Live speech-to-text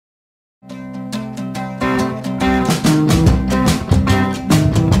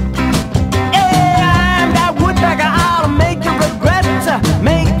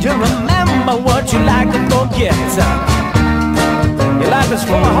pants. Your life is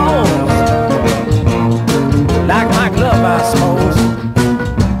full of holes, like my glove, I suppose.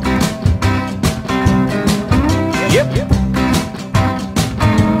 Yep.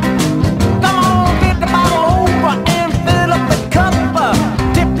 Come on, get the bottle over and fill up the cup.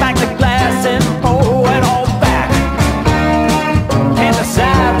 Tip back the glass and pour it all back. Can't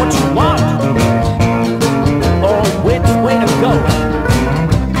decide what you want or which way to go.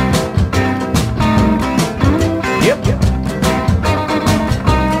 Yep.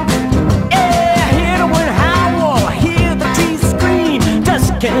 Yeah, hear the wind howl, hear the trees scream. Just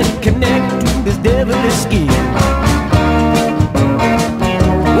can't connect to this devilish scheme.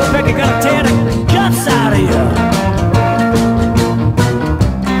 Woodpecker gonna tear the guts out of you.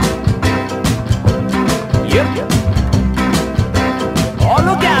 Yep. Oh,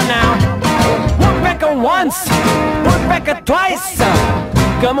 look out now. Woodpecker once, woodpecker twice.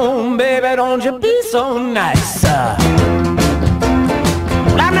 Come on, baby, don't you be so nice. I'm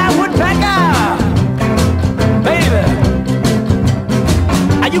that woodpecker.